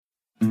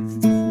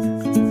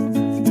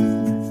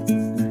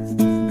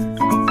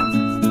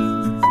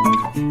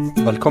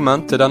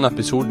Velkommen til denne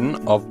episoden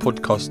av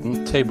podcasten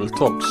Table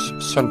Talks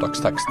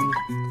Søndagsteksten,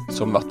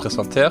 som blir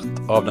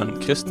presentert av den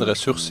kristne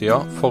ressurssida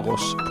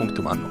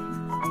foross.no.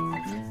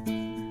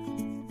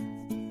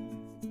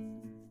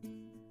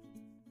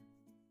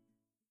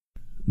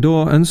 Da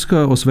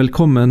ønsker jeg oss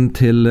velkommen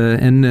til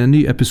en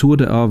ny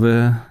episode av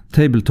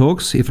Table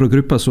Talks fra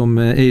gruppa som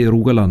i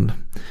Rogaland.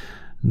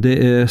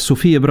 Det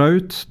Sofie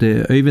Braut,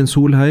 det Øyvind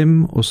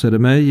Solheim, og så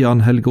det meg,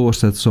 Jan Helge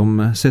Årseth, som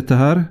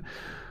sitter her.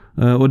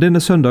 Og denne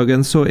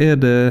søndagen så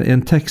det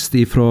en tekst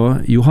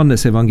fra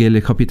Johannes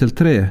evangeliet kapittel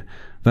 3,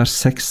 vers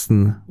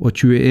 16 og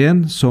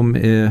 21, som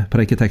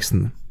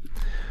preiketeksten.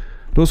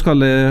 Da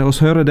skal oss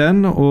høre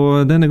den,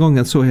 og denne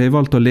gangen så har jeg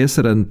valgt å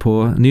lese den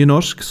på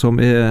nynorsk, som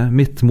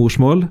mitt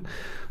morsmål.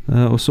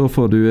 Og så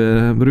får du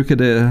bruke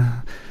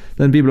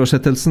den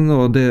bibeloversettelsen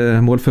og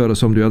det målføret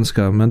som du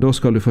ønsker, men da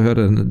skal du få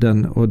høre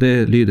den, og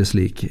det lyder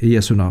slik, i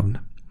Jesu navn.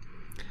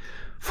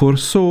 For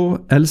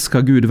så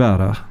elsker Gud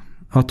verden,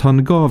 at han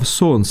gav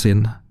sønnen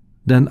sin,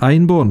 den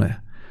einbårne,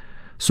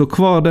 så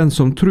hver den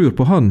som tror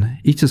på han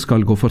ikke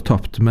skal gå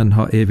fortapt, men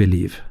ha evig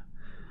liv.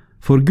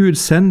 For Gud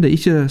sendte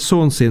ikke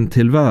sønnen sin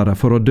til verden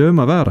for å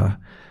døme verden,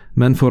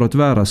 men for at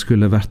verden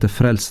skulle verte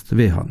frelst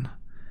ved han.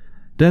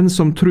 Den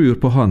som tror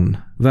på han,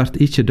 vert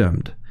ikke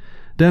dømd.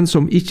 Den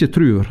som ikke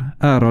tror,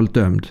 alt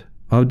dømd,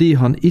 av de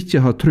han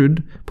ikke har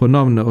trudd på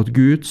navnet åt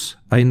Guds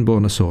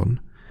einbårne sønn.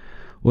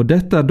 Og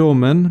dette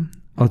dommen,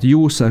 at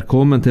ljos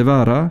kommet til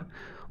verden,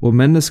 og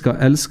mennesker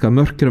elsker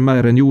mørkere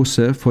mer enn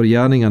ljoset, for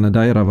gjerningene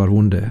deres var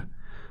vonde.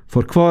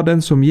 For hver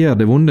den som gjør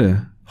det vonde,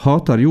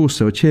 hater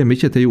ljoset og kjem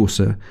ikke til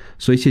ljoset,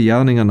 så ikke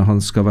gjerningene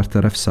hans skal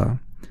verte refsa.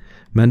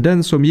 Men den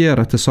som gjør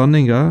etter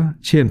sanninga,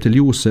 kjem til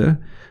ljoset,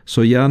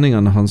 så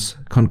gjerningene hans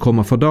kan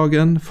komme for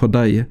dagen, for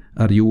de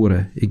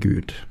gjorde i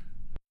Gud.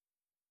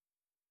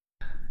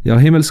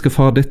 Ja, himmelske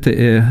Far, dette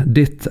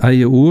ditt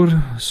eget ord,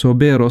 så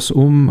ber oss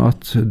om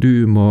at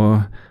du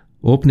må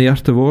åpne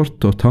hjertet vårt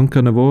og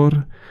tankene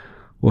våre,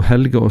 og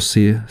helge oss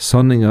i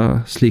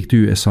sanninga slik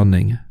du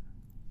sanning.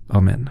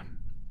 Amen.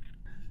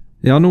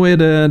 Ja, nå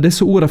det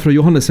disse ordene fra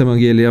Johannes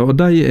evangeliet, og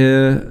de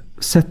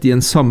sett i en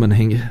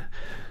sammenheng.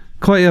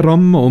 Hva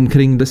ramma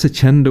omkring disse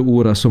kjente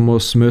ordene som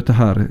oss møter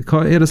her?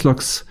 Hva det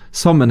slags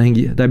sammenheng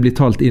de blir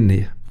talt inn i?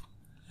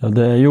 Ja,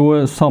 det jo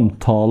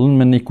samtalen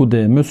med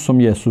Nikodemus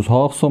som Jesus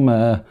har, som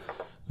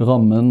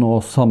rammen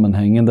og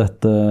sammenhengen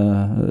dette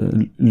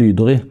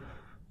lyder i.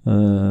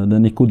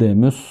 Det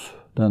Nikodemus,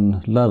 den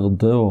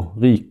lærde og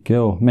rike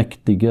og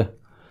mektige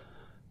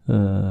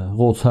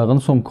rådsherren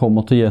som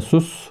kommer til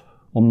Jesus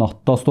om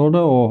natta, står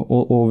det,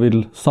 og vil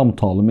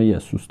samtale med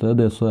Jesus. Det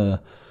det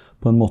som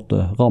på en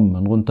måte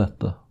rammen rundt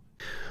dette.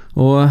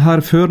 Og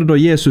her fører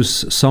da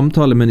Jesus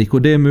samtale med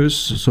Nikodemus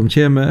som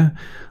kommer,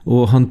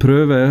 og han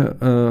prøver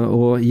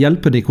å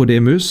hjelpe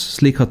Nikodemus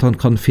slik at han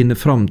kan finne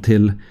fram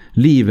til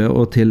livet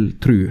og til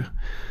tro.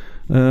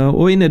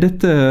 Og inne i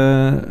dette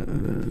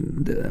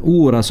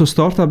ordet så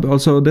starter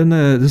altså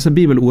disse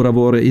bibelordene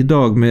våre i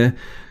dag med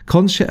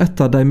kanskje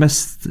et av de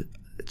mest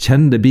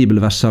kjente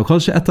bibelversene, og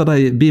kanskje et av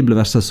de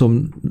bibelversene som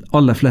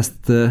aller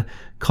flest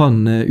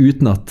kan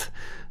utenat.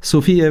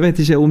 Sofie, jeg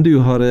vet ikke om du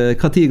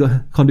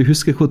kan du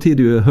huske hvor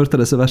tid du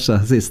hørte disse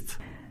versene sist?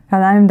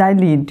 Ja, de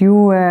lyder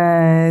jo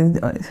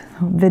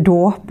ved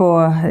dåp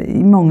og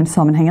i mange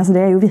sammenhenger, så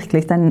det jo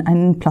virkelig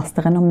en plass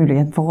der en har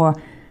mulighet for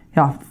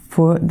å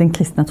få den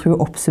kristne tro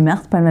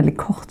oppsummert på en veldig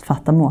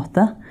kortfattet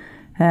måte.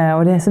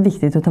 Og det så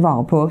viktig å ta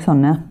vare på også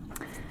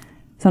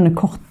sånne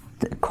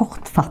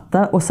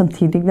kortfatte og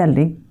samtidig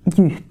veldig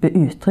dype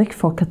uttrykk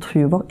for hva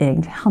tro vår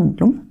egentlig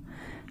handler om.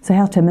 Så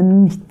her kommer vi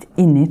midt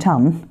inne i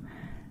kjernen.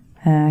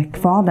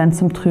 Hver den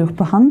som tror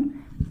på han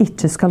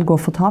ikke skal gå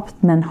fortapt,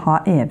 men ha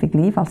evig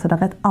liv. Altså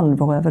det et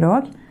alvor over det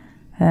også.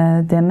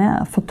 Det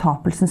med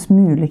fortapelsens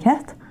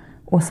mulighet,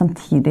 og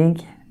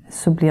samtidig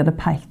så blir det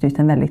pekt ut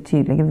en veldig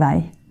tydelig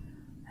vei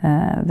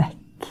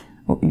vekk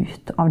og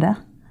ut av det.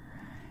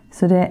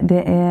 Så det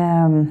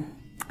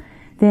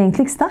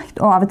egentlig sterkt,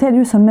 og av og til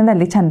det jo sånn med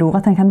veldig kjente ord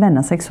at en kan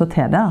vende seg så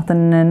til det, at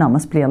en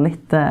nærmest blir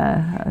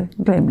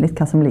glemmer litt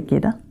hva som ligger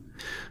i det.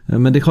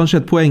 Men det kanskje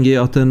et poeng i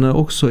at en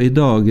også i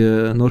dag,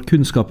 når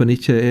kunnskapen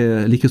ikke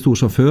like stor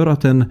som før,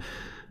 at en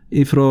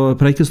fra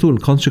preikestolen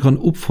kanskje kan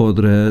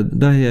oppfordre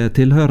de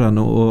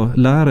tilhørende å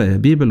lære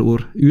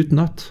bibelord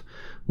utenat,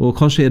 og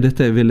kanskje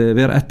dette ville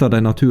være et av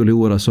de naturlige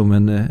ordene som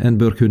en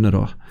bør kunne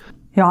da.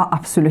 Ja,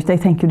 absolutt. Jeg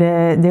tenker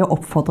det å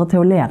oppfordre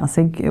til å lære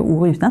seg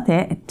ord utenat, det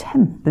et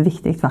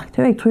kjempeviktig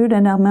verktøy. Jeg tror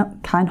det der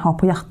med hva en har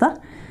på hjertet,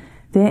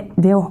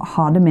 det å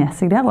ha det med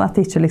seg der, og at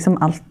ikke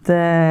liksom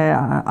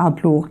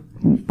alle ord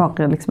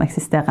bare liksom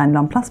eksisterer en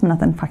eller annen plass, men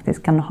at en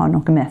faktisk kan ha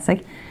noe med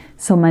seg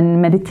som en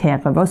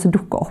mediterer over, og så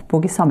dukker opp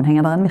også i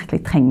sammenhenger der en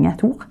virkelig trenger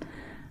et ord.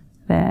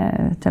 Det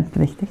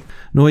kjempeviktig.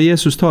 Nå har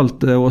Jesus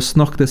talt og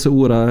snakket disse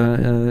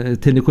ordene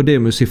til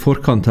Nikodemus i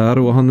forkant her,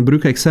 og han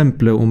bruker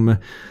eksempler om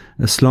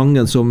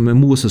slangen som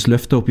Moses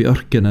løftet opp i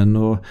ørkenen,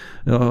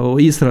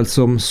 og Israel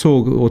som så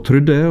og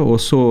trodde,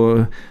 og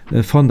så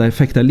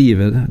fikk de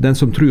livet, den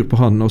som tror på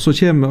han. Og så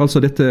kommer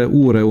altså dette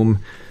ordet om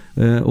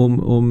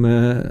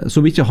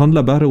som ikke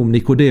handler bare om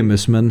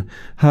Nikodemus, men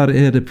her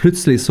det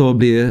plutselig så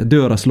blir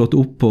døra slått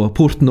opp og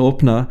porten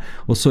åpner,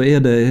 og så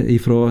det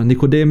fra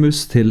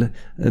Nikodemus til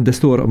det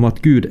står om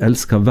at Gud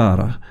elsker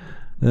verden.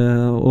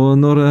 Og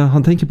når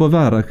han tenker på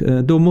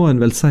verden, da må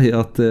han vel si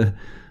at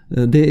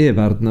det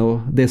verden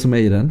og det som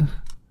i den.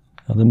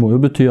 Ja, det må jo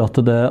bety at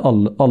det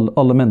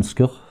alle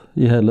mennesker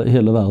i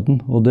hele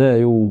verden, og det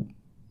jo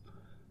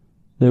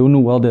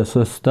noe av det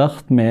som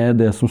sterkt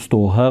med det som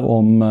står her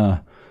om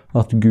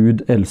at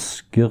Gud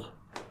elsker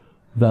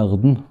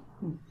verden.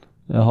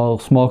 Jeg har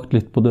smakt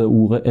litt på det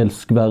ordet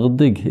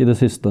elskverdig i det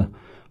siste,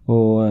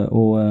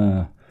 og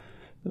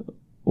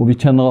vi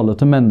kjenner alle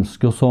til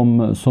mennesker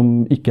som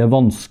ikke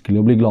vanskelig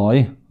å bli glad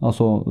i.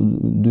 Altså,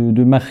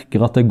 du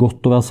merker at det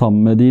godt å være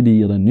sammen med de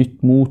gir deg nytt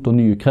mot og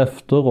nye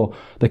krefter, og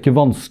det ikke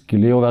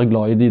vanskelig å være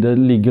glad i de, det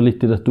ligger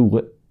litt i dette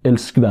ordet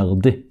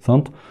elskverdig,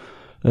 sant?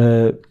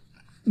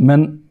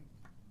 Men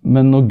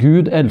når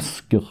Gud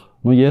elsker,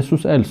 når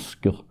Jesus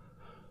elsker,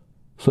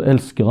 så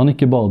elsker han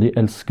ikke bare de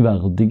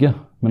elskverdige,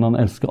 men han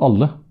elsker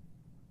alle.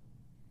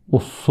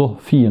 Også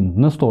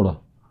fiendene, står det.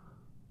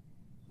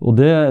 Og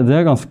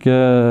det ganske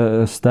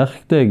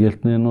sterkt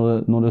egentlig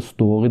når det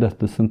står i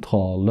dette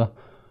sentrale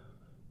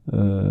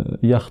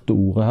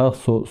hjerteordet her,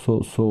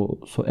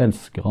 så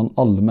elsker han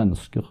alle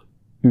mennesker,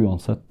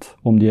 uansett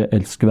om de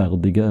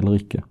elskverdige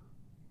eller ikke.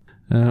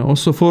 Og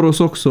så får oss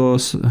også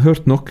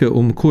hørt noe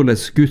om hvordan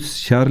Guds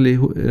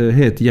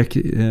kjærlighet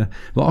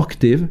var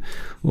aktiv,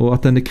 og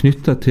at den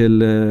knyttet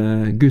til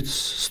Guds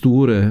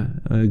store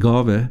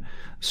gave,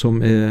 som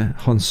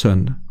hans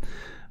sønn.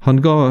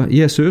 Han ga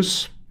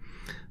Jesus,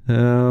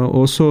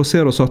 og så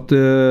ser oss at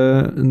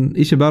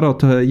ikke bare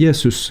at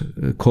Jesus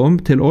kom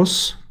til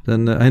oss,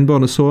 den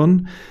enbårne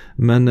sønnen,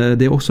 men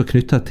det også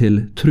knyttet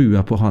til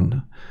trua på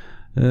han.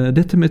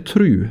 Dette med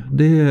tru,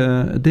 det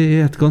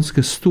et ganske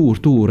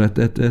stort ord,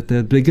 et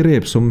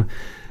begrep som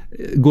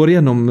går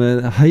gjennom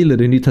hele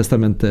det nye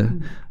testamentet,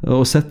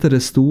 og setter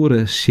det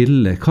store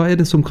skillet. Hva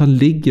det som kan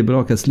ligge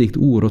bak et slikt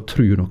ord og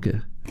tru noe?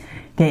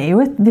 Det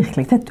jo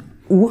virkelig et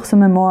ord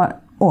som vi må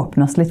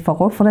åpne oss litt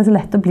for, for det så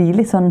lett å bli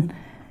litt sånn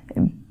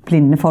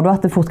blinde for det,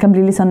 at det fort kan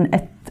bli litt sånn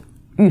et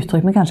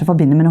uttrykk vi kanskje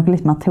forbinder med noe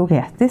litt mer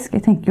teoretisk.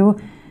 Jeg tenker jo,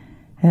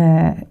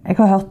 jeg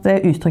har hørt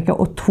uttrykket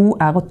 «å tro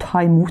å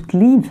ta imot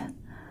liv».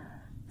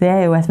 Det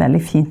jo et veldig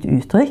fint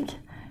uttrykk.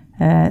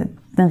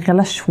 Den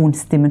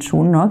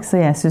relasjonsdimensjonen også,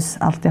 som Jesus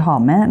alltid har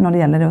med når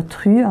det gjelder det å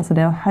tro, altså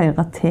det å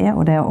høre til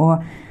og det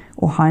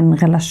å ha en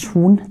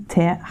relasjon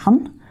til han,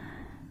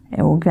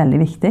 også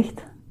veldig viktig.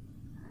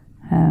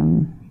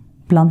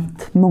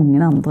 Blant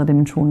mange andre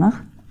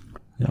dimensjoner.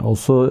 Ja,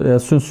 også,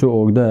 jeg synes jo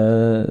også det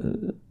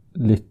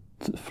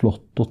litt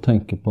flott å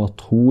tenke på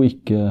at tro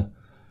ikke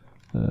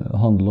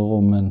handler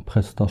om en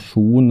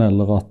prestasjon,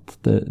 eller at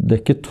det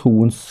ikke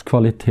troens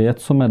kvalitet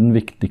som den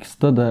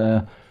viktigste, det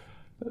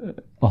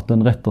at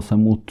den retter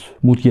seg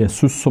mot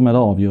Jesus som det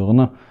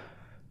avgjørende.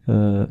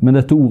 Men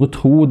dette ordet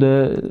tro,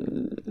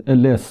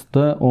 jeg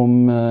leste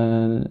om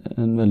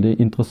en veldig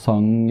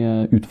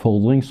interessant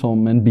utfordring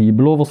som en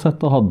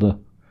bibeloversetter hadde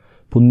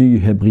på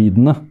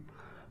nyhebridene.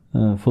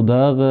 For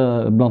der,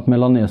 blant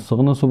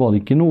melaneserne, så var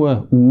det ikke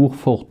noe ord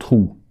for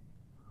tro.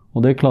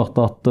 Og det klart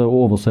at å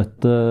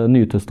oversette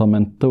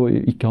Nytestamentet og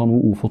ikke ha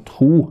noe ord for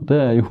tro, det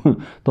jo,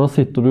 da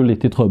sitter du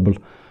litt i trøbbel.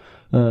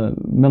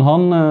 Men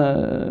han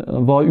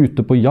var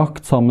ute på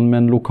jakt sammen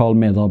med en lokal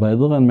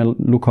medarbeider, en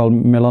lokal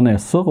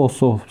melaneser, og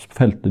så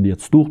felte de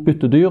et stort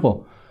byttedyr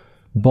og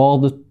bar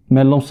det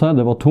mellom seg.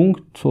 Det var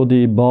tungt, og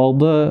de bar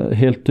det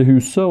helt til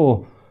huset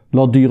og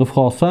la dyret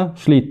fra seg,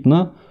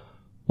 slitne,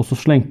 og så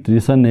slengte de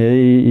seg ned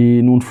i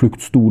noen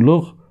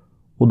fluktstoler,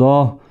 og da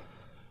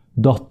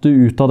datt det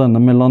ut av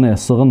denne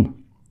melaneseren.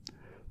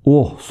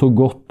 Så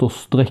godt å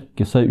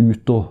strekke seg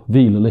ut og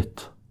hvile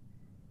litt.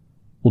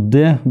 Og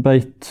det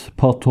beit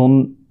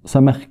Parton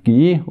seg merke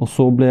i, og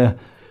så ble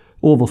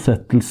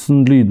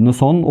oversettelsen lydende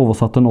sånn,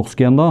 oversatt til norsk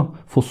igjen da,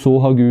 for så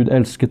har Gud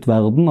elsket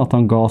verden, at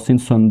han ga sin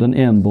sønn den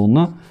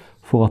enbårne,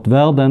 for at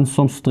hver den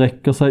som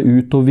strekker seg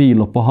ut og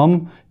hviler på ham,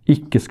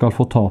 ikke skal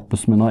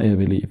fortapes, men ha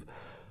evig liv.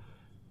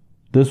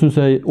 Det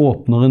synes jeg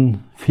åpner en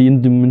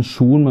fin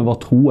dimensjon med hva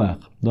tro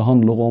Det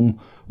handler om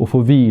å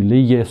få hvile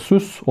i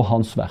Jesus og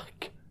hans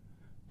verk.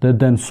 Det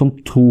den som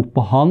tror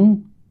på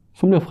han,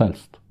 som blir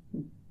frelst.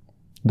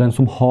 Den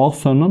som har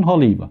sønnen, har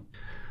livet.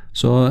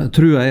 Så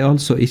tror jeg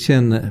altså ikke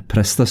en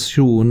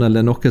prestasjon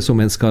eller noe som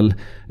en skal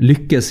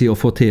lykkes i å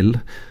få til,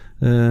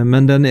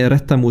 men den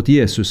rettet mot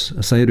Jesus,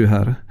 sier du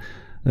her.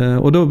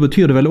 Og da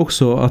betyr det vel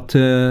også at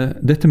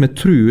dette med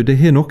tro, det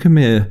har noe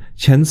med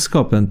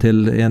kjennskapen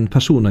til en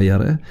person å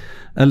gjøre.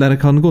 Eller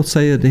jeg kan godt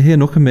si at det har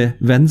noe med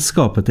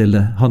vennskapet til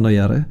han å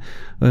gjøre.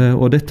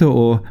 Og dette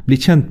å bli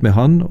kjent med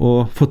han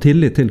og få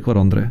tillit til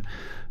hverandre.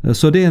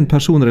 Så det en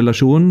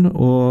personrelasjon,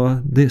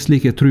 og det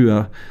slik jeg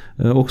tror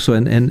også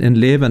en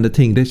levende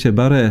ting. Det ikke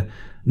bare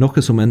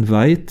noe som en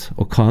vet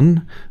og kan,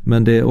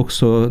 men det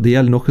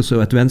gjelder noe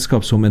som et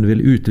vennskap som en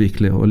vil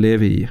utvikle og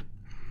leve i.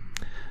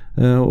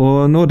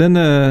 Og når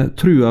denne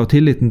trua og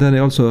tilliten, den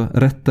altså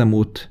rettet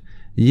mot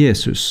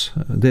Jesus.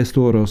 Det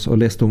står oss og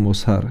lest om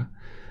oss her.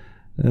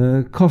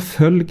 Hva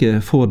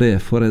følge får det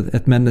for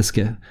et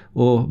menneske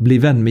å bli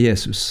venn med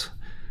Jesus?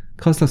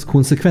 Hva slags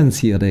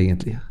konsekvens gir det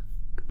egentlig?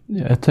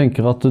 Jeg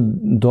tenker at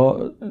da,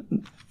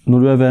 når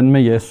du er venn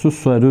med Jesus,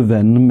 så er du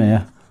venn med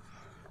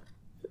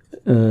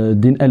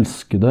din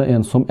elskede,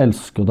 en som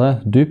elsker deg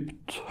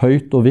dypt,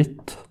 høyt og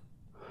vidt.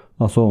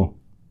 Altså,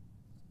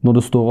 når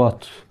det står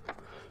at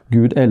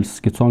Gud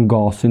elsket så han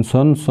ga sin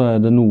sønn, så er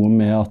det noe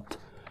med at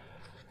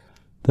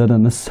det er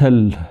denne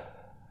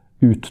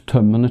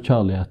selvuttømmende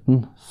kjærligheten,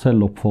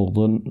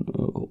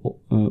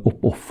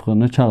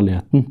 selvoppofrende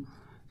kjærligheten,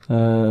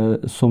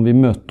 som vi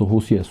møter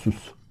hos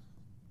Jesus.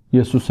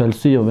 Jesus selv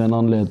sier ved en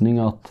anledning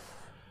at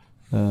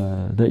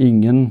det er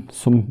ingen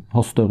som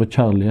har større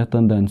kjærlighet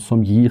enn den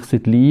som gir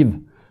sitt liv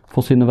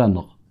for sine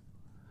venner.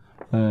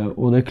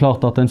 Og det er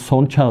klart at en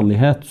sånn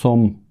kjærlighet som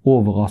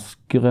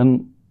overrasker en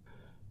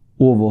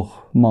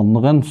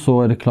overmanner en,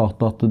 så er det klart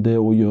at det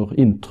å gjøre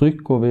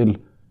inntrykk og vil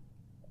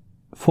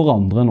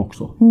forandre en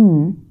også.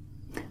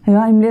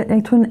 Ja,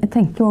 jeg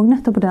tenker også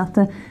nettopp på det at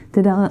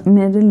det der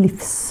med det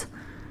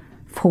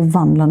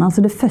livsforvandlende,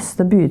 altså det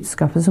første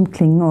budskapet som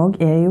klinger også,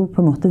 er jo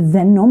på en måte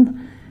venn om,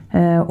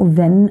 og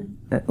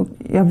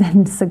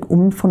vende seg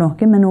om for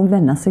noe, men også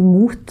vende seg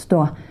mot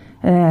da,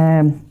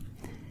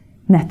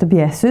 nettopp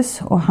Jesus,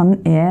 og han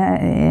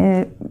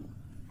er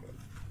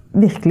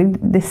virkelig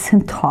det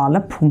sentrale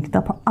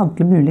punktet på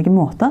alle mulige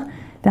måter.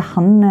 Det er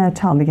han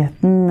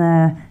kjærligheten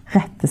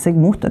retter seg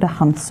mot, og det er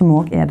han som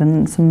også er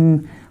den som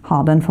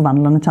har den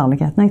forvandlende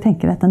kjærligheten. Jeg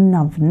tenker dette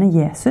navnet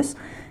Jesus,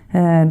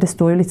 det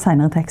står jo litt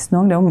senere i teksten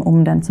også, det om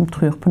den som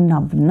tror på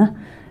navnet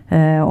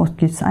og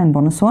Guds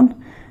enbårne sønn.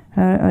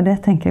 Og det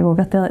tenker jeg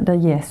også at der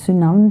Jesu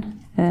navn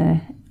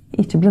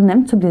ikke blir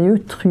nevnt, så blir det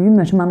jo tro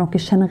mye mer noe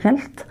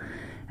generelt.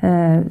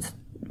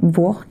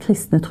 Vår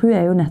kristne tro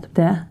er jo nettopp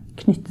det,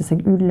 knytter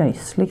seg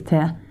uløselig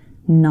til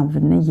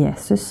navnet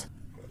Jesus.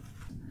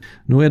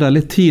 Nå er det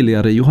litt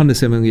tidligere i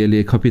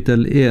Johannes-evangeliet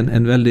kapittel 1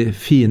 en veldig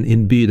fin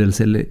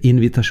innbydelse eller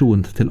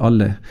invitasjon til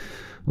alle.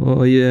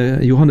 Og i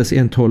Johannes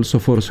 1,12 så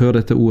får vi høre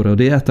dette ordet, og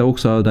det er et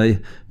også av de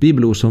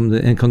bibelord som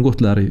en kan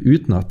godt lære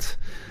utenat.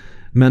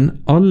 Men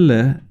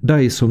alle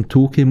de som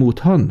tok imot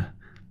han,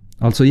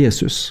 altså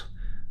Jesus,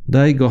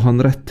 de ga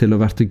han rett til å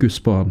være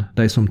Guds barn,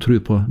 de som tror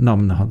på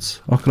navnet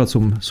hans. Akkurat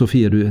som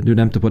Sofie, du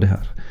nevnte på det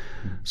her.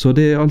 Så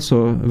det er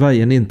altså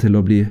veien inn til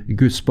å bli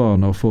Guds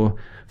barn og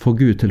få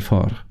Gud til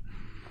far.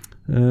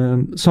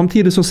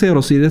 Samtidig så ser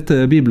vi i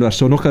dette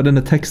bibelverset, og noe av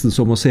denne teksten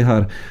som vi ser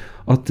her,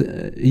 at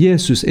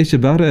Jesus er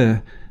ikke bare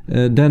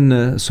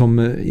den som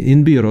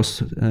innbyr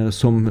oss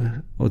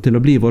til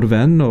å bli vår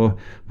venn og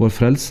vår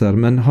frelser,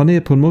 men han er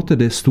på en måte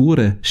det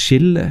store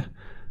skillet,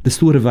 det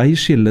store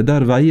veiskillet,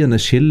 der veiene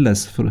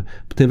skilles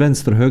til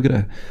venstre og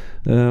høyre.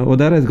 Og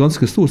der er et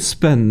ganske stort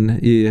spenn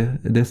i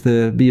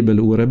dette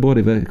bibelordet, både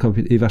i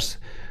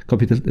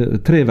kapittel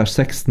 3, vers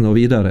 16 og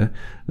videre,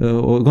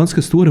 og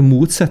ganske store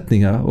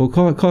motsetninger. Og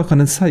hva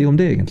kan en si om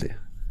det egentlig?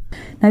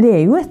 Nei, det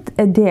er jo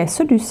det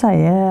som du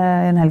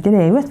sier, Helge,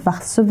 det er jo et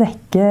vers som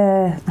vekker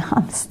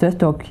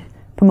anstøt også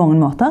på mange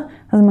måter.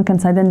 Altså man kan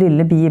si den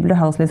lille Bibelen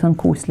høres litt sånn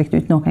koselig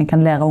ut, noe en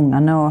kan lære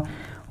ungene,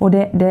 og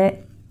det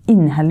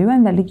inneholder jo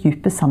en veldig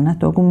dyp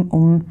sannhet også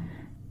om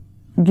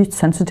Guds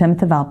sønn som kommer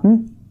til verden,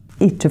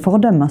 ikke for å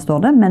dømme, står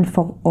det, men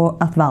for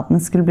at verden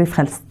skulle bli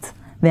frelst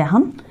ved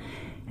han.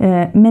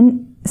 Men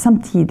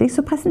samtidig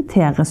så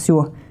presenteres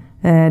jo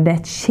det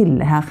et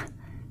skille her,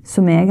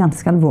 som er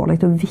ganske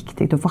alvorlig og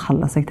viktig å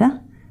forholde seg til.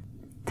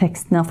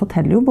 Teksten her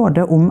forteller jo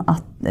både om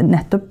at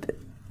nettopp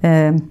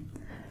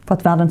for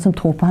at verden som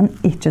tror på han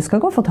ikke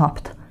skal gå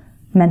fortapt,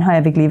 men ha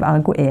evig liv,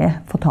 ergo er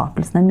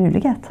fortapelsen en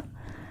mulighet.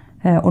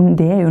 Og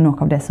det er jo noe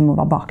av det som må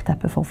være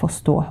bakteppet for å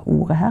forstå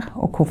ordet her,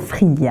 og hvor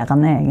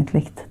frigjørende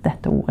egentlig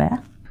dette ordet er.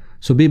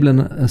 Så Bibelen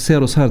ser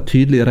oss her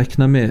tydelig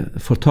rekne med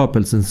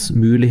fortapelsens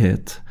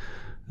mulighet,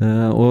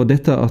 og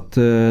dette at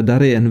der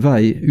er en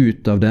vei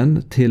ut av den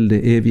til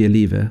det evige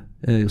livet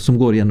som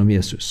går gjennom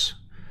Jesus.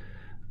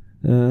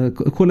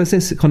 Hvordan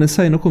kan jeg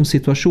si noe om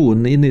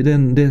situasjonen inne i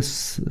det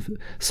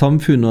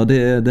samfunnet og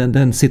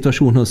den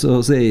situasjonen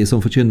vi er i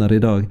som forkynner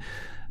i dag?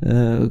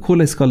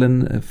 Hvordan skal en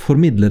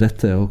formidle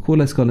dette, og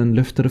hvordan skal en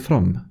løfte det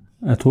fram?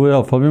 Jeg tror i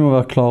alle fall vi må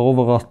være klar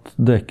over at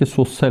det er ikke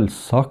så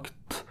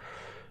selvsagt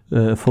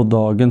for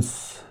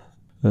dagens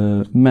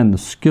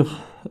mennesker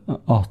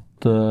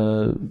at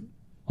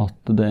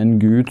det er en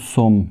Gud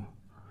som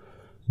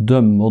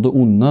dømmer det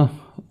onde,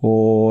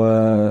 og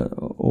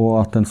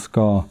at en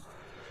skal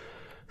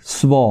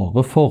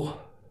svare for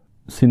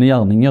sine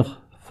gjerninger,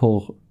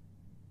 for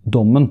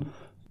dommen.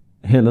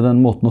 Hele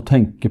den måten å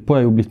tenke på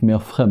er jo blitt mer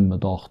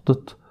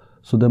fremmedartet.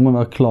 Så det må vi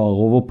være klar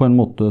over på en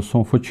måte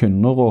som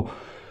forkynner, og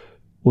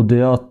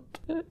det at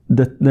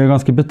det er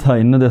ganske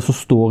betegnende det som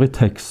står i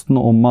teksten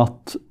om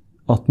at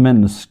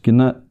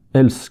menneskene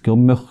elsker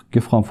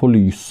mørket framfor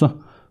lyset,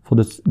 for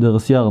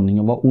deres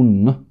gjerninger var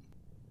onde.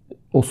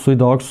 Også i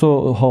dag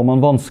så har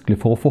man vanskelig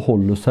for å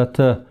forholde seg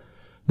til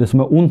det som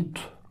er ondt.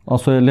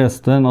 Altså jeg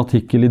leste en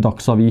artikkel i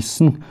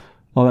Dagsavisen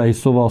av ei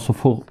som var så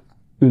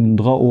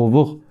forundret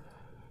over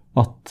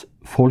at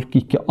folk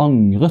ikke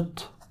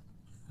angret.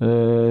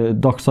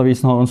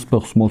 Dagsavisen har en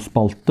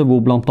spørsmålsspalte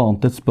hvor blant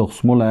annet et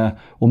spørsmål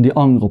om de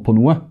angrer på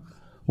noe.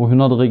 Og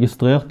hun hadde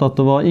registrert at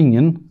det var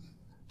ingen,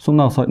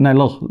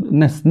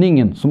 nesten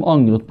ingen, som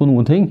angret på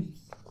noen ting.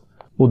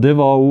 Og det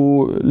var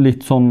jo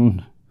litt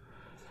sånn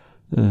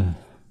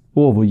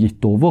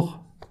overgitt over.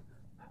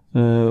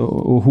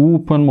 Og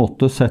hun på en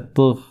måte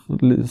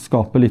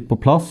skaper litt på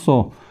plass,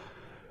 og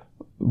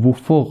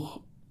hvorfor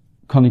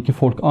kan ikke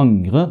folk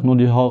angre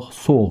når de har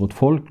såret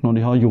folk, når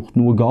de har gjort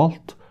noe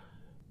galt?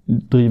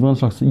 Driver en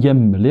slags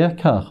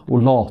hjemmelek her,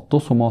 og later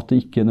som at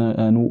det ikke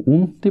noe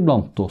ondt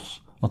iblant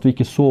oss, at vi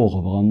ikke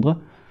sårer hverandre.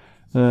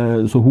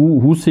 Så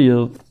hun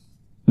sier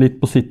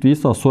litt på sitt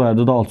vis, så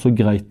det da altså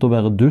greit å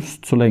være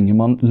dust så lenge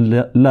man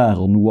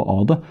lærer noe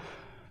av det.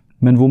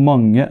 Men hvor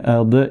mange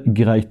det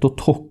greit å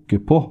tråkke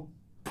på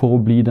for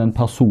å bli den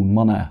personen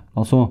man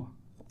Altså,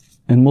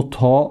 en må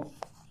ta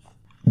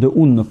det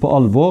onde på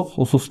alvor,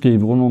 og så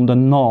skriver hun om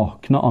den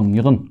nakne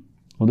angeren.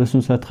 Og det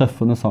synes jeg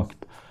treffende sagt.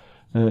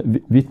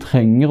 Vi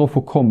trenger å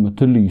få komme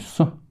til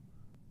lyset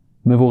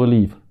med våre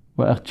liv,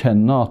 og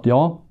erkjenne at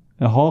ja,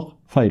 jeg har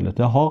feilet,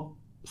 jeg har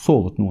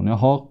såret noen,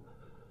 jeg har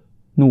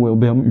noe å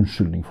be om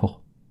unnskyldning for.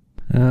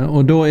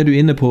 Og da du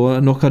inne på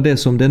noe av det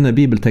som denne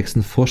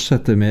bibelteksten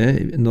fortsetter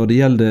med når det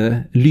gjelder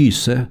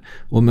lyset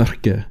og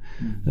mørket.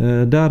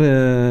 Der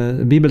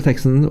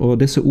bibelteksten og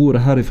disse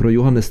ordene her fra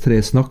Johannes 3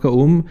 snakker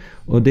om,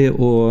 og det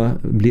å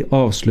bli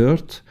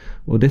avslørt,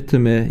 og dette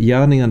med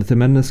gjerningene til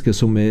mennesker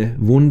som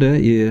vonde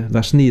i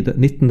vers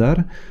 19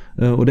 der,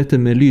 og dette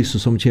med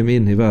lyset som kommer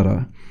inn i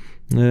verden.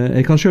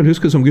 Jeg kan selv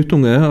huske som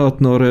guttunge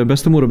at når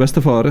bestemor og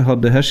bestefar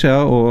hadde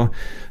herskja og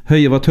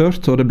høyet var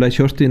tørt og det ble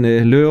kjørt inn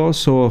i løa,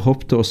 så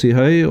hoppte oss i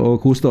høy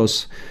og koste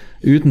oss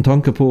uten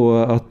tanke på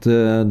at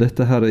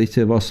dette her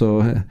ikke var så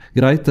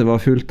greit. Det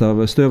var fullt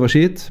av støv og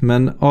skit,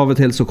 men av og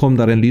til så kom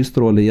der en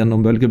lysstråle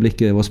gjennom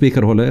bølgeblikket og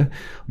spikerholdet,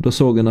 og da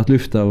så en at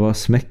lufta var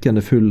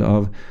smekkende full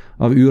av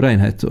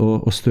urenhet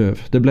og støv.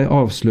 Det ble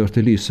avslørt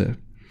i lyset.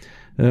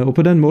 Og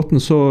på den måten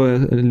så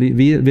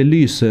vil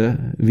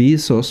lyset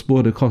vise oss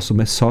både hva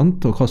som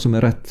sant og hva som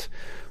rett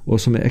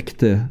og som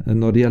ekte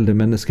når det gjelder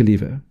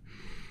menneskelivet.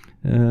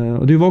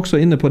 Og du var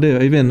også inne på det,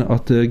 Øyvind,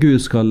 at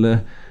Gud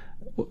skal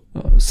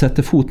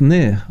sette foten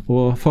ned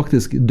og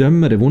faktisk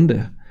dømme det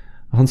vonde.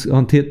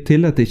 Han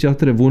tillater ikke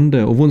at det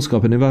vonde og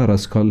vondskapen i verden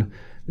skal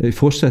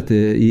fortsette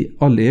i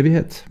all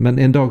evighet, men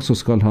en dag så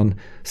skal han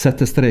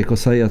sette strek og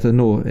si at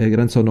nå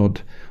grensen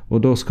nådd,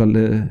 og da skal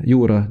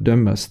jorda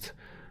dømmes.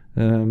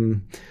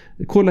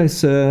 Hvordan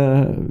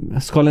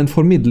skal en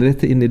formidle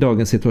dette inn i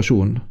dagens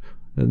situasjon?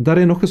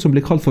 Der noe som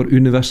blir kalt for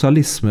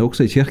universalisme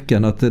også i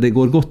kirken, at det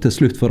går godt til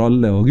slutt for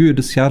alle, og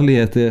Guds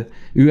kjærlighet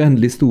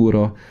uendelig stor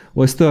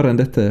og større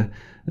enn dette.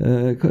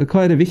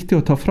 Hva det viktig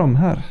å ta fram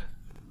her?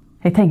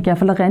 Jeg tenker i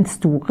hvert fall det en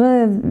stor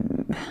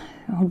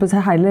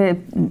hele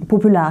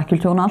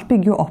populærkulturen, alt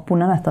bygger jo opp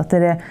under dette, at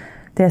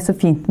det så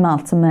fint med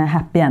alt som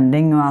happy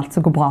ending, og alt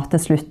som går bra til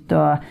slutt,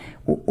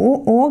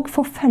 og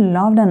forfølge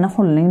av denne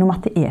holdningen om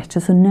at det ikke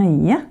så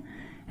nøye,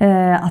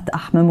 at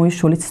vi må jo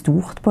se litt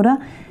stort på det.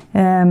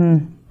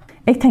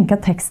 Jeg tenker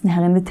at teksten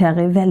her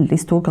inviterer i veldig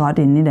stor grad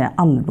inn i det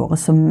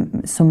alvoret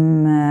som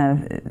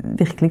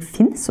virkelig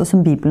finnes, og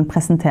som Bibelen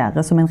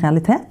presenterer som en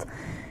realitet.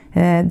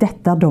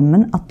 Dette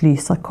dommen at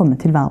lyset har kommet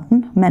til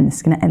verden,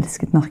 menneskene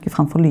elsket mørket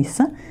framfor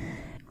lyset.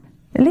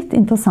 Det litt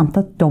interessant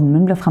at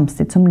dommen blir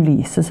fremstilt som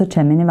lyset som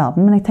kommer inn i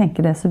verden, men jeg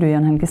tenker det som du,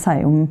 Jan Helge,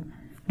 sier om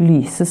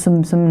lyset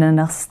som den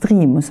der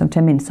strimo som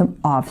kommer inn, som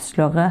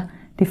avslører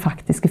de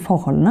faktiske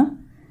forholdene,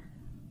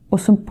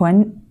 og som på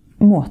en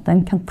måte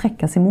en kan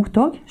trekkes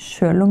imot også.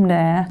 Selv om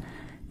det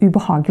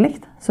ubehagelig,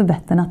 så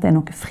vet en at det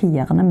noe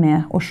frigjørende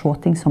med å se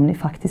ting som de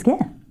faktisk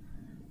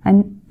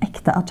en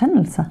ekte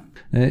erkjennelse.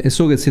 Jeg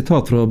så et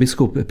sitat fra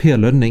biskop Per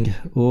Lønning,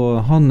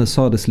 og han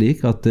sa det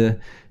slik at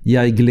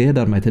 «Jeg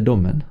gleder meg til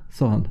dommen»,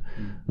 sa han.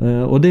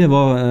 Og det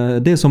var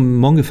det som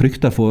mange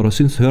frykter for og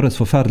synes høres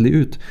forferdelig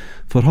ut.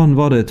 For han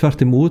var det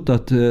tvert imot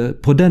at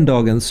på den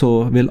dagen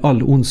så vil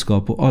all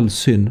ondskap og all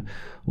synd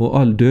og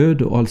all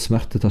død og all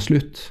smerte ta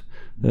slutt.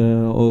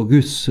 Og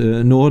Guds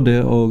nåde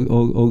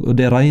og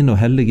det rene og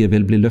hellige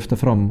vil bli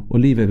løftet fram,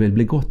 og livet vil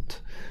bli godt.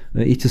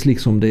 Ikke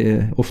slik som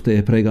det ofte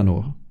preget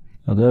nå.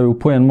 Ja, det jo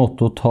på en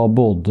måte å ta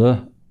både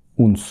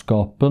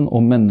ondskapen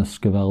og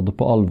menneskeverdet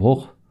på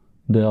alvor.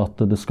 Det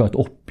at det skal et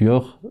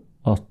oppgjør,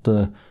 at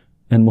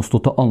en må stå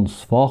til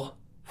ansvar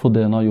for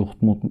det en har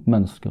gjort mot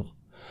mennesker.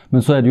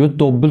 Men så det jo et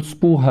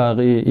dobbeltspor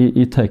her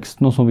i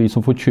teksten, og som vi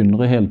som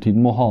forkynnere hele tiden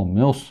må ha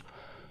med oss.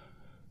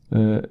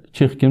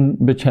 Kirken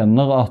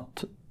bekjenner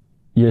at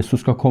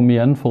Jesus skal komme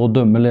igjen for å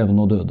dømme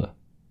levende og døde.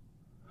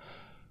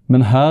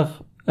 Men her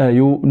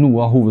jo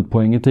noe av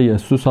hovedpoenget til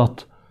Jesus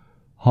at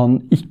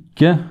han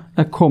ikke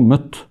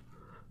kommet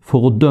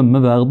for å dømme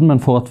verden, men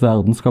for at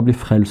verden skal bli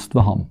frelst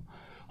ved ham.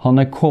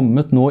 Han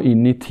kommet nå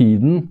inn i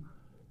tiden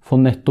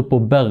for nettopp å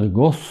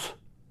berge oss,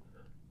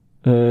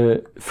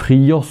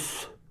 fri oss,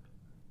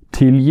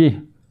 tilgi,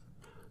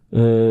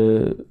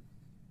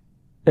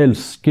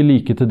 elske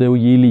like til det å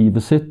gi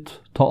livet sitt,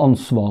 ta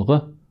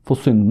ansvaret for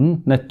synden,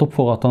 nettopp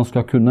for at han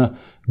skal kunne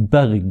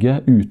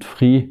berge,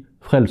 utfri,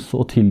 frelse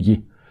og tilgi.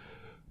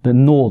 Det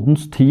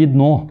nådens tid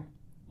nå,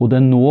 og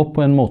det nå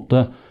på en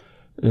måte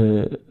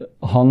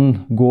han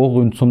går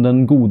rundt som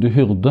den gode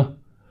hyrde,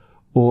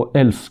 og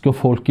elsker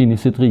folk inn i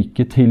sitt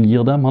rike,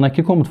 tilgir dem. Han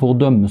ikke kommet for å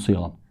dømme,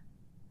 sier han,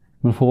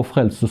 men for å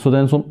frelse. Så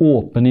det en sånn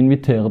åpen,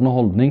 inviterende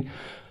holdning.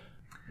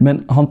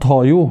 Men han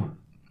tar jo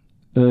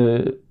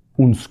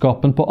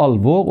ondskapen på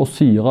alvor og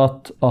sier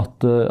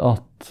at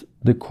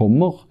det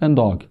kommer en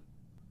dag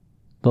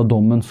da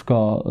dommen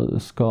skal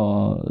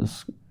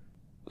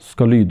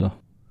lyde.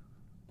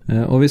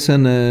 Og hvis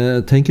en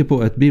tenker på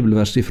et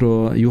bibelvers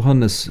fra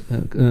Johannes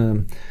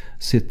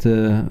sitt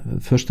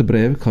første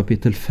brev,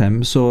 kapittel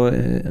 5, så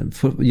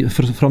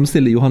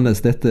framstiller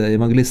Johannes dette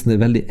evangelisten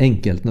veldig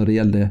enkelt når det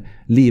gjelder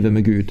livet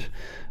med Gud.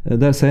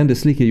 Der sier han det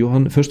slik i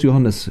 1.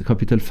 Johannes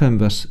kapittel 5,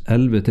 vers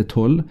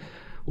 11-12,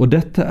 og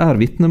dette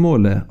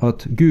vitnemålet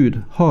at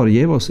Gud har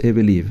givet oss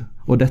evig liv,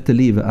 og dette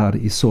livet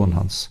i Sønnen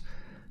hans.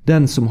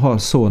 Den som har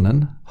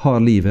Sønnen, har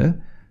livet.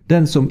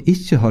 Den som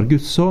ikke har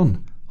Guds sønn,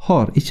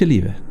 har ikke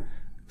livet.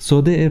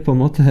 Så det på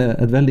en måte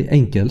et veldig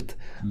enkelt.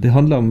 Det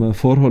handler om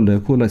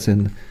forholdet,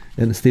 hvordan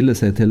en stiller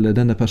seg til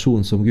denne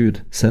personen som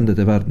Gud sender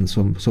til verden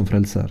som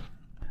frelser.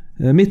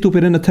 Midt oppi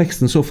denne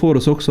teksten så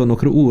får vi også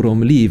noen ord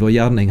om liv og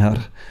gjerning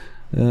her.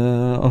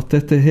 At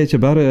dette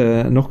ikke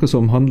bare noe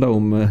som handler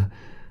om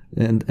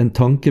en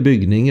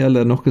tankebygning,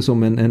 eller noe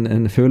som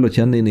en føler og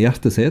kjenner inn i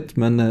hjertet sitt,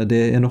 men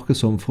det noe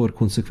som får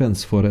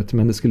konsekvens for et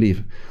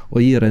menneskeliv,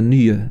 og gir en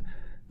ny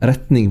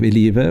retning i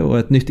livet, og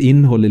et nytt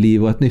innhold i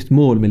livet, og et nytt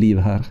mål med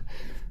livet her.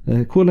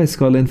 Hvordan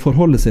skal en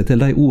forholde seg til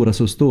de ordene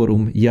som står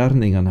om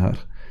gjerningene her?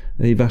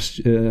 I vers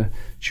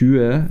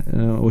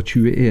 20 og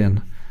 21.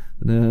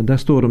 Der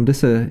står om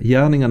disse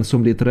gjerningene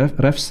som blir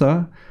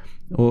refsa,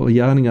 og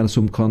gjerningene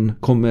som kan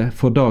komme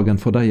for dagen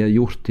for de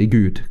gjort i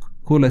Gud.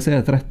 Hvordan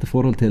et rett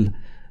forhold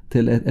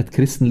til et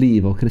kristen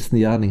liv og kristen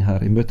gjerning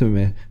her i møte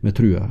med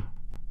trua?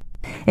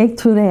 Jeg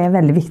tror det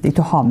veldig viktig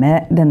å ha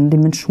med denne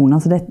dimensjonen.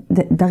 Altså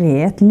der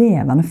et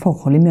levende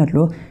forhold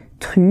mellom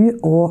tro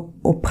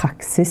og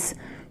praksis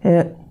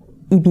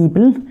i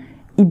Bibelen.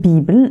 I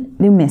Bibelen,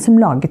 det jo vi som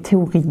lager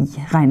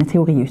rene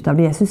teori ut av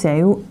det. Jesus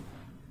jo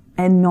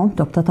enormt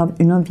opptatt av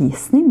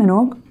undervisning, men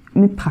også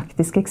med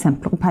praktiske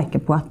eksempler og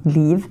peker på at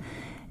liv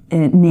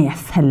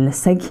nedfeller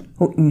seg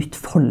og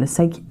utfolder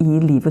seg i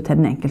livet til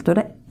den enkelte. Og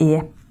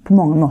det på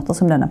mange måter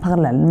som denne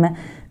parallellen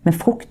med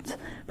frukt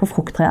på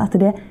frukttreet, at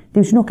det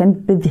jo ikke noe en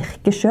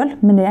bevirker selv,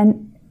 men det en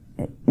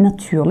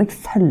naturlig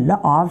følge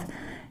av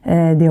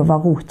det å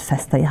være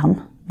rotfestet i han.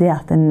 Det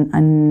at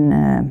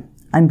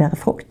en bærer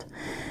frukt.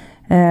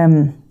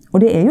 Og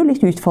det jo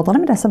litt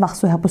utfordrende med disse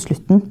versene her på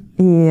slutten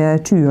i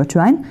 20 og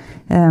 21.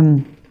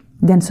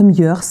 Den som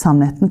gjør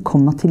sannheten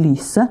kommer til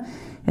lyset.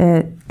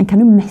 En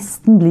kan jo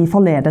nesten bli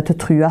forledet til å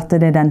tro at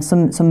det den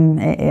som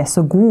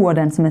så god, og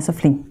den som så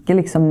flinke,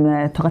 liksom,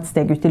 tar et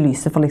steg ut i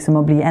lyset for liksom,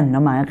 å bli enda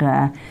mer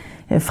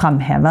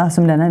fremhevet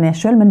som den en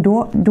selv, men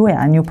da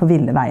en jo på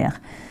ville veier.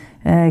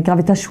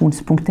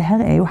 Gravitasjonspunktet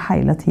her jo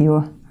hele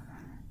tiden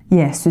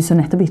Jesus og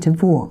nettopp ikke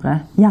våre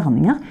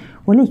gjerninger,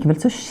 og likevel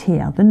så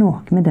skjer det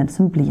noe med den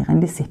som blir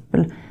en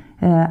disippel.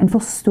 En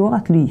forstår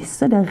at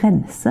lyset, det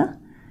renser.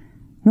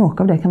 Noe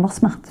av det kan være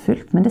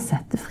smertefullt, men det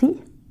setter fri.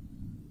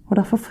 Og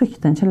derfor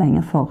frykter en ikke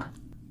lenger for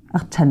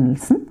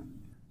erkjennelsen.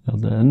 Ja,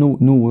 det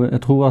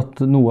jeg tror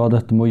at noe av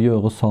dette med å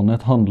gjøre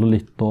sannhet handler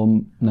litt om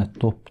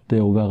nettopp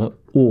det å være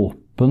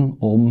åpen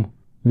om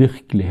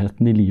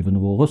virkeligheten i livene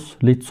våre.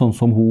 Litt sånn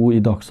som hun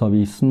i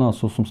Dagsavisen,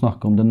 altså, som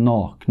snakker om den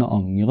nakne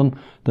angeren.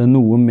 Det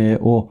noe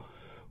med å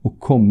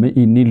komme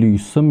inn i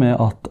lyset med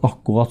at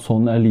akkurat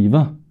sånn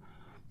livet.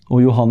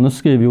 Og Johannes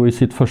skriver jo i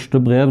sitt første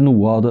brev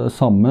noe av det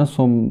samme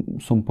som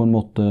på en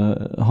måte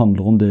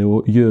handler om det å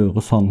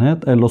gjøre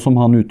sannhet, eller som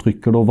han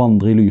uttrykker det å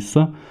vandre i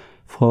lyset,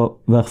 fra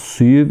vers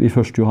 7 i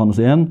 1.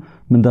 Johannes 1.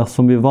 Men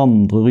dersom vi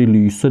vandrer i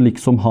lyset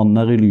liksom han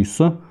i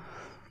lyset,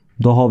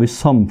 da har vi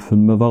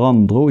samfunn med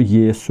hverandre, og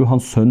Jesu,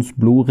 hans sønns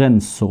blod,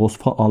 renser oss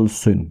fra all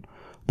synd.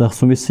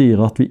 Dersom vi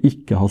sier at vi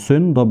ikke har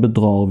synd, da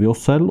bedrar vi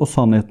oss selv, og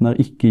sannheten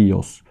ikke i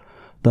oss.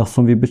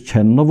 Dersom vi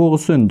bekjenner våre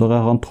synder,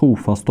 han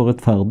trofast og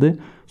rettferdig,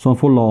 så han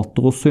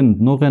forlater oss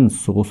syndene og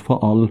renser oss fra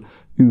all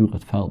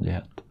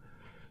urettferdighet.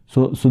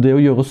 Så det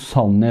å gjøre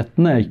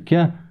sannheten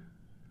ikke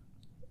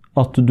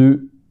at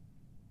du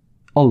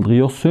aldri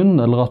gjør synd,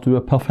 eller at du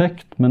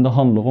perfekt, men det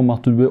handler om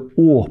at du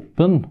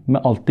åpen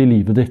med alt i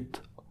livet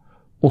ditt.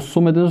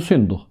 Også med dine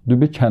synder. Du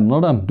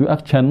bekjenner dem. Du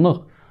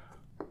erkjenner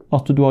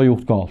at du har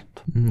gjort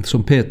galt.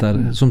 Som Peter,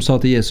 som sa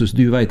til Jesus,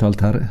 du vet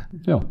alt, Herre.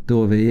 Ja.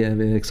 Da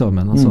ved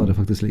eksamen, han sa det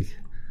faktisk slik.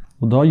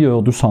 Og da gjør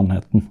du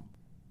sannheten.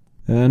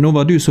 Nå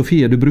var du,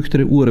 Sofie, du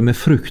brukte det ordet med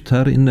frukt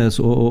her inne,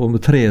 og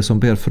med treet som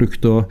ber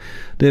frukt, og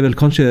det vel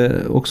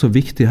kanskje også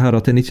viktig her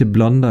at en ikke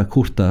blander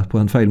kortet på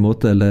en feil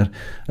måte,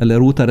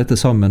 eller roter dette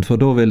sammen, for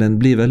da vil en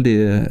bli veldig,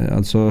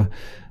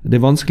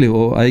 det vanskelig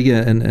å eie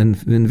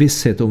en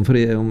visshet om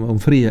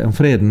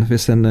freden,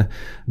 hvis en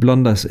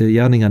blander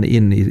gjerningene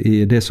inn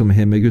i det som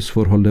har med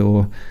Gudsforholdet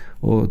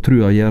og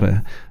trua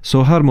gjøre.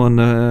 Så her må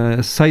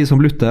en si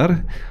som Luther,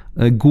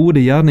 gode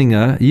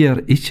gjerninger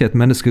gjør ikke et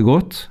menneske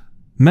godt,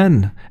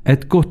 men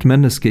et godt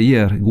menneske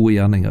gjør gode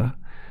gjerninger.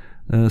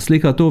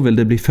 Slik at da vil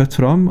det bli født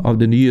fram av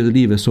det nye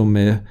livet som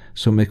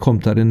er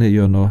kommet der inne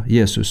gjennom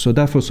Jesus. Og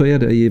derfor så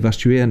er det i vers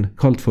 21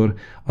 kalt for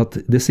at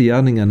disse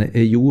gjerningene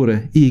er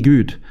gjorde i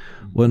Gud.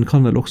 Og en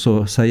kan vel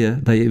også si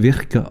de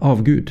virker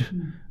av Gud,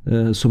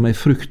 som er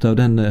frukt av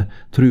den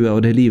trua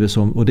og det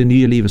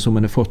nye livet som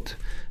en har fått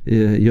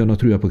gjennom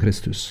trua på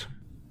Kristus.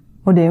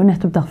 Og det er jo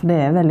nettopp derfor det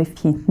er veldig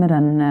fint med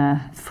den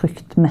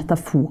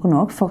fruktmetaforen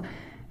også, for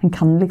en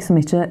kan liksom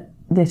ikke,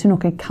 det er ikke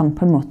noe jeg kan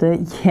på en måte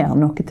gjøre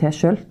noe til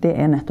selv. Det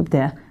er nettopp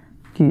det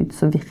Gud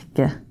som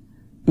virker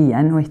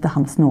igjen og etter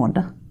hans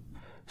nåde.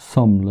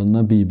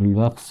 Samlende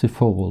bibelvers i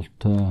forhold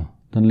til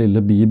den lille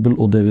Bibel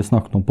og det vi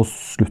snakket om på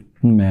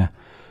slutten med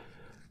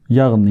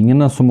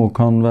gjerningene som også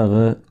kan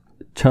være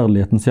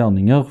kjærlighetens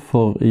gjerninger.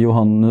 For i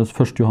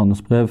 1.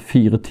 Johannes brev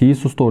 4:10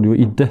 så står det jo: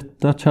 I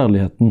dette er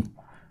kjærligheten.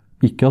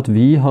 Ikke at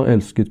vi har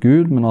elsket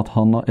Gud, men at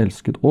han har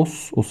elsket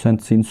oss og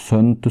sendt sin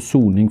sønn til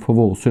soning for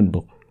våre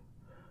synder.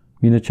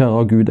 Mine kjære,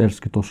 har Gud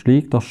elsket oss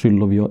slik, da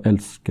skylder vi å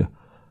elske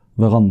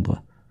hverandre.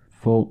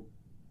 For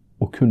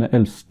å kunne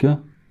elske,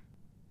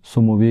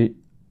 så må vi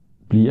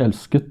bli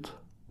elsket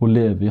og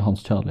leve i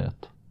hans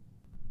kjærlighet.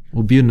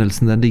 Og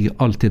begynnelsen den ligger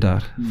alltid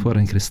der for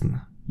en kristen.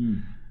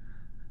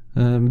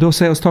 Da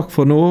sier oss takk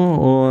for nå,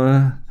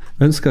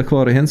 og ønsker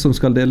hver og en som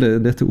skal dele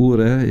dette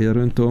ordet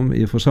rundt om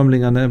i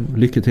forsamlingene,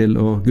 lykke til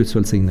og Guds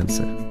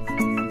velsignelse.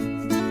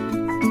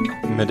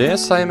 Med det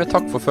sier vi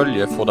takk for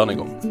følget for denne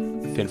gang.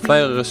 Finn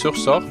flere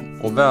ressurser,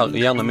 og vær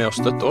gjerne med å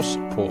støtte oss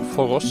på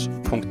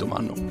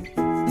foross.no.